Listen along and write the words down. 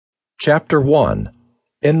Chapter 1.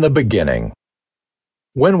 In the Beginning.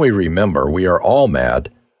 When we remember we are all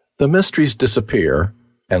mad, the mysteries disappear,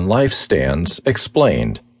 and life stands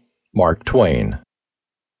explained. Mark Twain.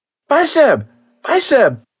 Bicep!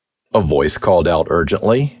 Bicep! A voice called out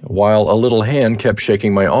urgently, while a little hand kept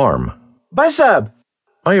shaking my arm. Bicep!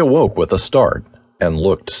 I awoke with a start, and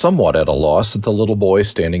looked somewhat at a loss at the little boy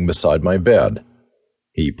standing beside my bed.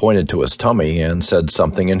 He pointed to his tummy and said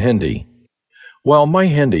something in Hindi. While my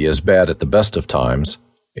Hindi is bad at the best of times,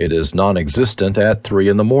 it is non-existent at 3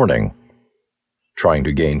 a.m. Trying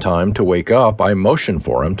to gain time to wake up, I motioned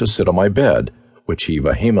for him to sit on my bed, which he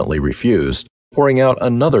vehemently refused, pouring out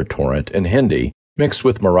another torrent in Hindi mixed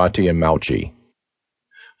with Marathi and Mauchi.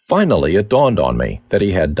 Finally, it dawned on me that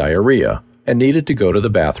he had diarrhea and needed to go to the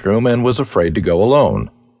bathroom and was afraid to go alone.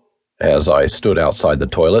 As I stood outside the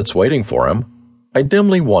toilets waiting for him, I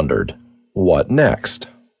dimly wondered, what next?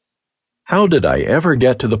 How did I ever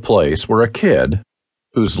get to the place where a kid,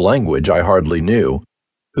 whose language I hardly knew,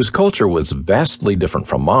 whose culture was vastly different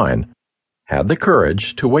from mine, had the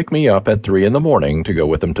courage to wake me up at 3 a.m. to go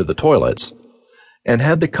with him to the toilets, and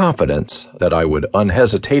had the confidence that I would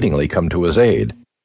unhesitatingly come to his aid?